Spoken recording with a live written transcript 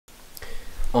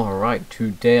Alright,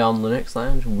 today on Linux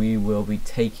Lounge we will be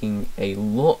taking a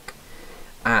look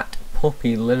at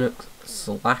Puppy Linux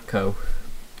Slacko.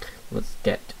 Let's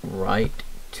get right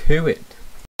to it.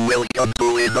 Welcome to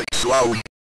Linux Lounge.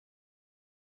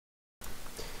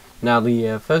 Now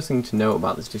the first thing to note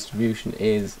about this distribution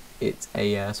is it's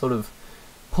a sort of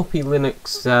Puppy Linux,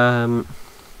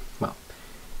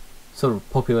 sort of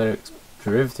Puppy Linux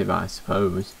derivative, I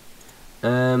suppose.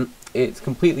 It's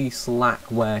completely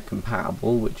Slackware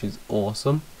compatible, which is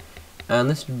awesome. And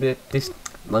this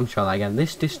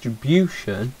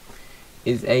distribution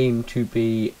is aimed to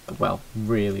be, well,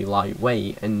 really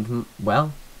lightweight, and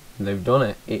well, they've done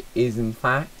it. It is in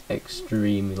fact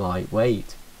extremely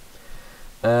lightweight,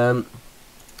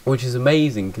 which is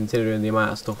amazing considering the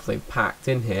amount of stuff they've packed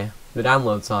in here. The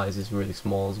download size is really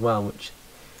small as well, which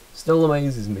still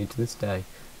amazes me to this day.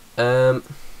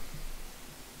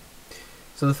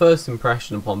 So the first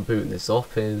impression upon booting this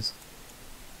up is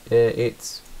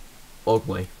it's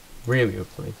ugly, really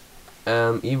ugly,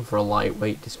 even for a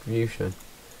lightweight distribution.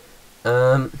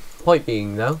 Point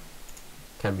being though,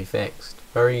 can be fixed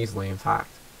very easily in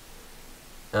fact,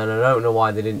 and I don't know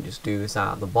why they didn't just do this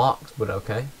out of the box, but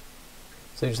okay.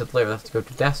 So you just have to go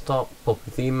to desktop, Puppy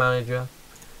Theme Manager,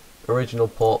 original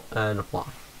pup, and apply.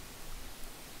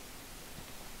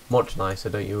 Much nicer,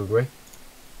 don't you agree?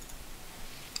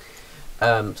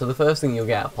 So the first thing you'll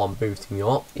get upon booting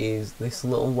up is this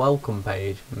little welcome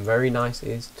page, and very nice it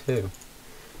is too,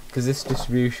 because this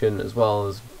distribution, as well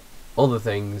as other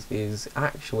things, is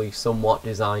actually somewhat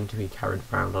designed to be carried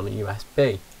around on a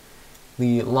USB.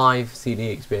 The live CD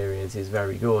experience is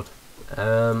very good.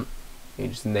 You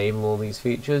just enable all these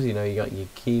features. You know, you got your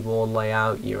keyboard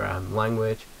layout, your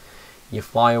language, your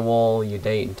firewall, your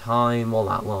date and time, all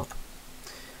that lot.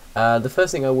 The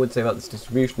first thing I would say about this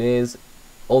distribution is,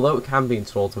 although it can be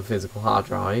installed to a physical hard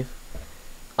drive,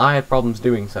 I had problems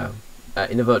doing so.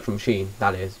 In a virtual machine,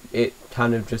 that is. It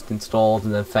kind of just installed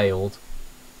and then failed.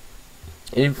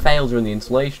 It didn't fail during the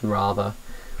installation, rather,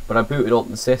 but I booted up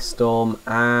the system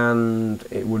and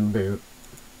it wouldn't boot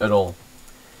at all.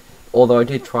 Although I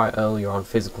did try it earlier on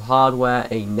physical hardware,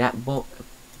 a netbook,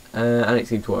 and it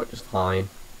seemed to work just fine.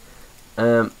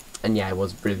 And yeah, it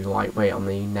was really lightweight on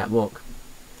the netbook.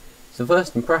 So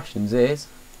first impressions is,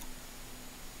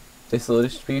 this little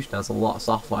distribution has a lot of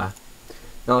software.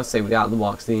 Now let's say with the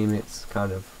out-of-the-box theme, it's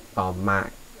kind of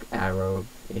Mac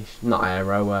Aero-ish, not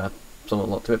Aero, somewhat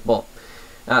lot to it, but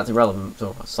that's irrelevant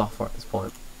sort of software at this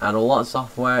point. And a lot of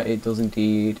software it does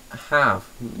indeed have.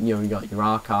 You know, you got your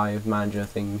archive manager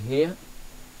thing here.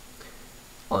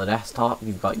 On the desktop,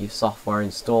 you've got your software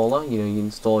installer. You know, you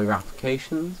install your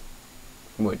applications,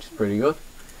 which is pretty good.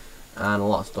 And a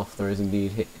lot of stuff there is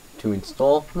indeed to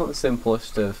install. Not the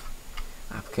simplest of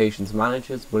applications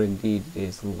managers, but indeed it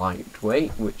is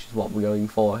lightweight, which is what we're going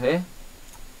for here.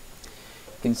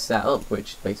 You can set up,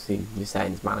 which is basically your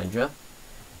settings manager.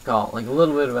 Got like a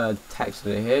little bit of a text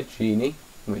editor here, Genie,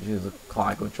 which is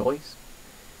quite a good choice.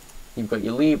 You've got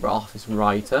your LibreOffice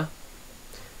Writer,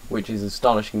 which is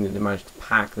astonishing that they managed to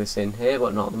pack this in here,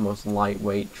 but not the most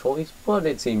lightweight choice, but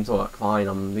it seems to work fine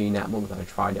on the netbook that I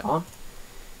tried it on.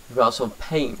 You've got a sort of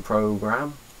paint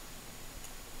program.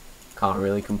 Can't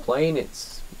really complain.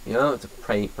 It's, you know, it's a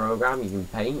paint program. You can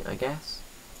paint, I guess,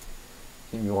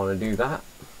 if you want to do that.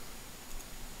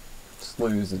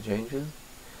 Slews and changes.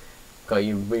 Got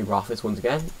your LibreOffice once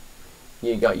again.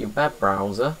 You got your web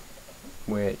browser,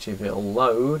 which, if it'll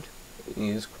load,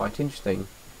 is quite interesting.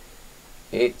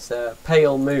 It's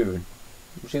Pale Moon,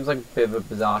 which seems like a bit of a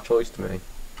bizarre choice to me.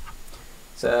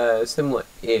 It's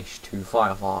similar-ish to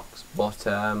Firefox, but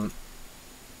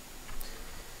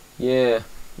yeah.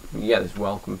 You get this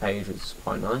welcome page, which is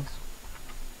quite nice.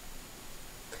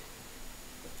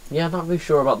 Yeah, I'm not really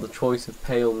sure about the choice of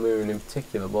Pale Moon in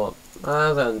particular, but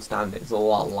as I understand it, it's a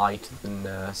lot lighter than,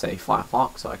 say,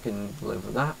 Firefox, so I can live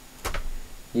with that.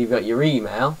 You've got your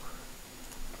email,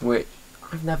 which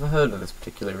I've never heard of this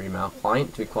particular email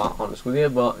client, to be quite honest with you,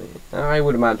 but I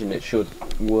would imagine it should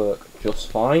work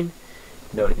just fine.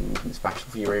 You don't need anything special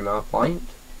for your email client.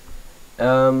 I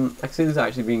can see this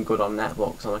actually being good on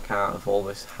netbooks on account of all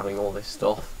this, having all this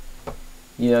stuff.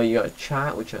 You know, you got a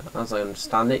chat, which, as I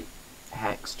understand it,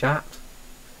 Hex Chat.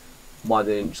 Why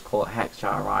they didn't just call it Hex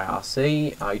Chat or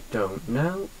IRC, I don't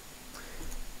know.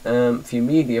 For your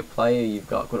media player, you've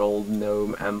got good old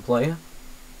GNOME M Player.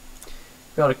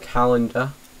 You've got a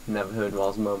calendar. Never heard of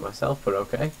Osmo myself, but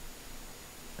okay.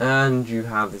 And you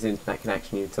have this internet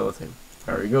connection utility.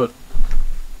 Very good.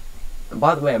 And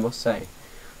by the way, I must say,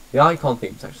 the icon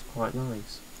theme is actually quite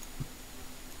nice.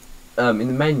 In the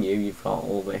menu, you've got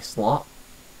all this lot.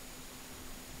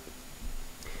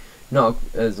 Not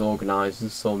as organised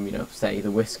as some, say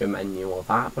the Whisker menu or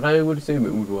that, but I would assume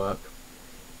it would work.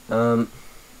 You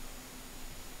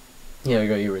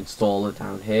got your installer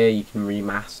down here. You can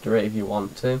remaster it if you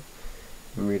want to,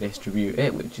 and redistribute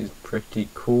it, which is pretty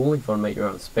cool. If you want to make your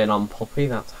own spin on Puppy,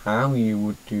 that's how you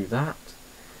would do that.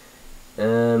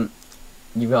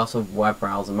 You've got some web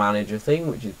browser manager thing,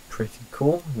 which is pretty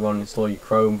cool. If you want to install your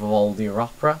Chrome, Vivaldi, or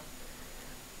Opera,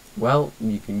 well,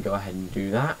 you can go ahead and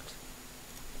do that.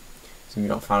 So if you're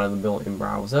not a fan of the built-in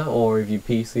browser, or if your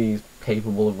PC is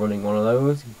capable of running one of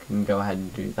those, you can go ahead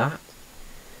and do that.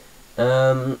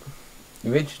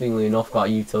 You've interestingly enough got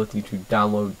a utility to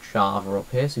download Java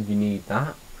up here, so if you need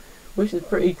that, which is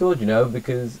pretty good,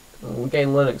 because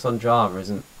getting Linux on Java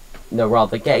isn't,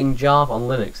 getting Java on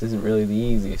Linux isn't really the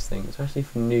easiest thing, especially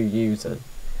for new users.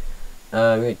 You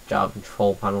got Java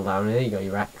control panel down here, you got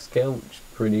your Xkill, which is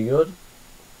pretty good.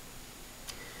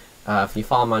 For your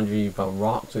file manager, you've got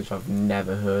Rocks, which I've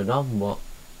never heard of, but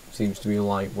seems to be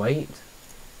lightweight,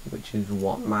 which is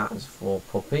what matters for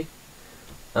Puppy.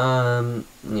 You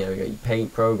got your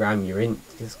Paint program, your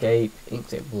Inkscape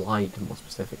Lite more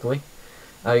specifically.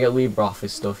 You got LibreOffice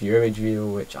stuff, your image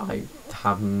viewer, which I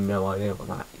have no idea what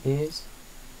that is.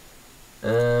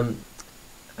 And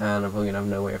I'm probably gonna have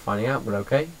no way of finding out, but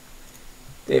okay.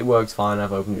 It works fine.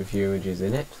 I've opened a few images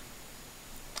in it.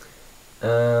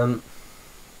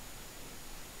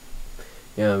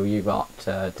 You've got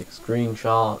take a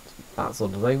screenshot, that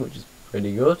sort of thing, which is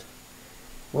pretty good.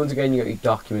 Once again, you got your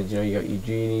documents. You got your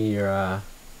Genie, your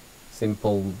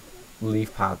simple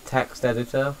LeafPad text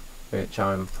editor, which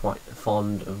I'm quite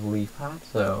fond of LeafPad,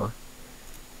 so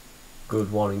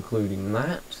good one including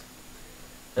that.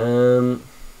 You've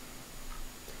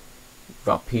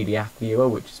got PDF viewer,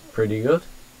 which is pretty good.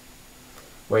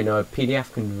 Wait, no, a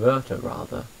PDF converter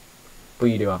rather, but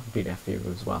you do have a PDF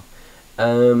viewer as well.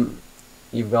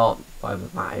 You've got whatever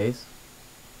that is.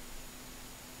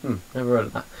 Never heard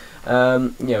of that.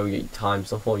 You get your time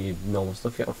stuff, all your normal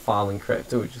stuff. You got a file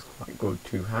encryptor, which is quite good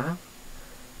to have.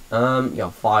 You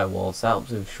got firewall setup,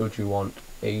 so should you want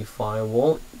a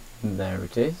firewall, there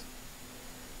it is.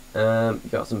 You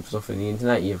got some stuff in the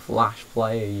internet. Your Flash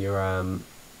Player, you can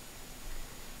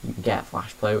get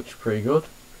Flash Player, which is pretty good.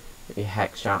 Your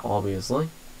Hex Chat, obviously.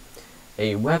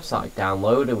 A website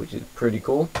downloader, which is pretty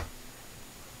cool.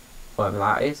 Whatever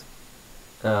that is.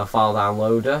 File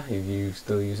downloader, if you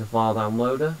still use a file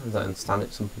downloader, as I understand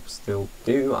it, some people still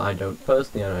do. I don't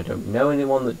personally, and I don't know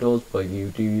anyone that does, but if you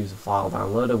do use a file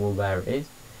downloader, well, there it is.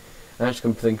 And I just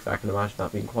come to think, if I can imagine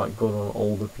that being quite good on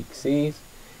older PCs.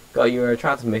 Got your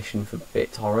transmission for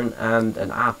BitTorrent and an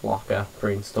ad blocker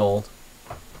pre-installed.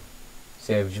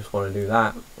 So if you just want to do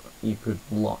that, you could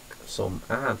block some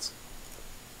ads.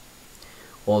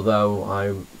 Although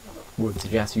I would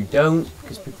suggest you don't,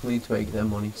 because people need to make their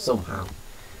money somehow.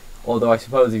 Although I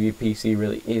suppose if your PC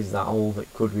really is that old,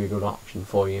 it could be a good option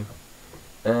for you.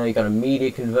 You got a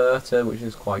media converter, which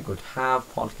is quite good to have.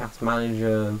 Podcast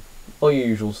manager, all your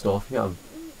usual stuff. You got a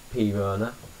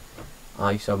pburner,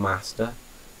 ISO master,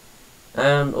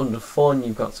 and under fun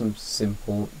you've got some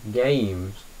simple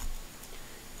games,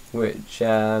 which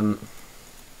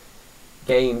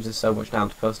games are so much down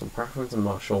to personal preference. I'm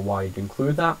not sure why you'd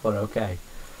include that, but okay.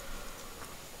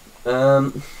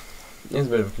 It's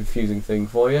a bit of a confusing thing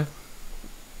for you.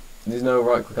 There's no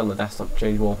right click on the desktop to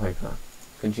change wallpaper.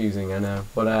 Confusing, I know.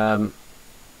 But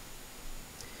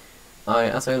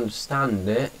as I understand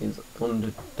it, is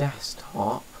under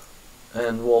desktop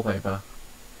and wallpaper.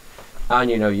 And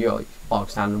you got like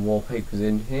bog standard wallpapers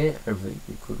in here, everything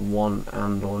you could want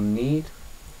and or need.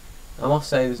 I must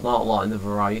say there's not a lot in the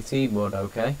variety, but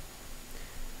okay.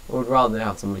 I would rather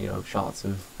have some shots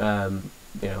of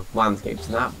landscapes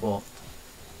and that, but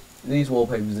these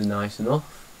wallpapers are nice enough.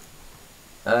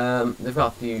 They've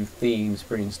got a few themes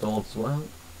pre-installed as well.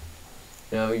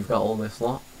 You've got all this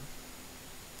lot,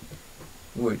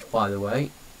 which, by the way,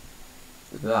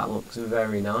 that looks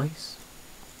very nice.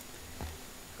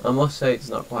 I must say it's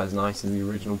not quite as nice as the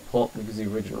original Pup, because the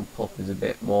original Pup is a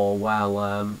bit more,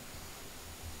 well,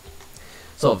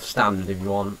 sort of standard if you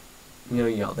want.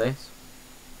 You got this,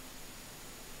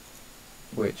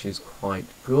 which is quite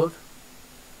good.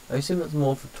 I assume that's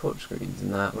more for touchscreens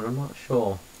than that, but I'm not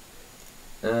sure.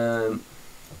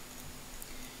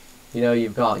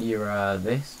 You've got your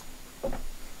this,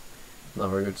 not a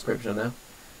very good description now,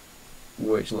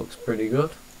 which looks pretty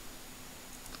good.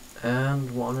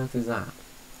 And what on earth is that?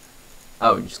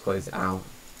 Oh, it just closed it out.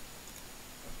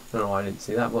 I don't know why I didn't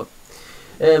see that, but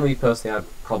me personally, I'd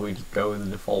probably just go with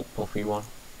the default Puppy one.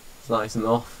 It's nice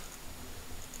enough.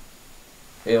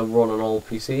 It'll run on all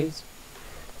PCs.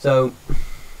 So,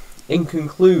 in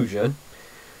conclusion,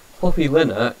 Puppy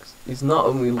Linux is not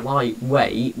only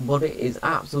lightweight, but it is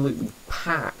absolutely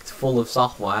packed full of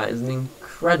software. It's an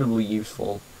incredibly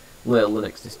useful little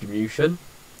Linux distribution.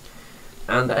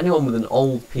 And anyone with an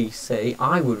old PC,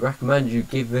 I would recommend you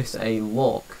give this a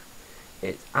look.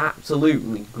 It's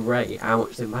absolutely great how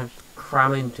much they managed to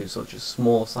cram into such a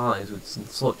small size with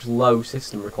such low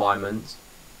system requirements.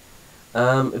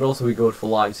 It'd also be good for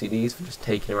live CDs for just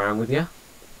taking around with you.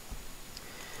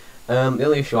 The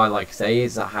only issue I like to say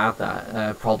is I had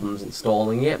that problems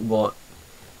installing it, but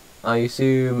I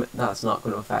assume that's not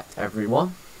going to affect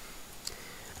everyone.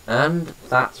 And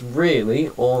that's really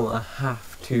all I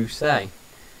have to say.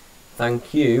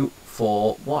 Thank you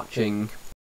for watching.